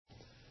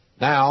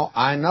Now,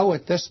 I know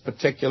at this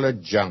particular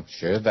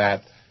juncture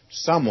that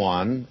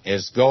someone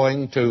is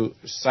going to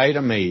say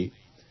to me,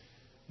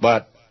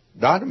 but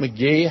Dr.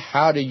 McGee,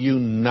 how do you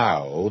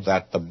know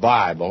that the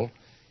Bible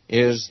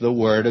is the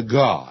Word of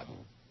God?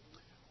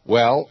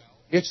 Well,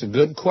 it's a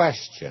good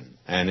question,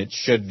 and it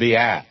should be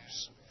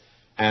asked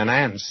and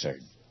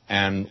answered.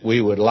 And we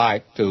would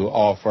like to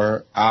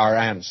offer our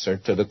answer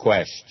to the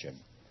question.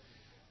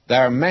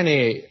 There are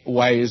many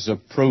ways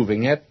of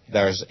proving it.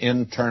 There's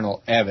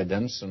internal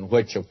evidence, in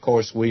which, of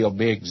course, we'll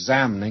be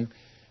examining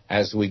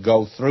as we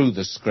go through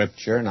the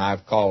Scripture, and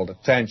I've called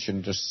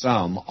attention to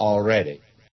some already.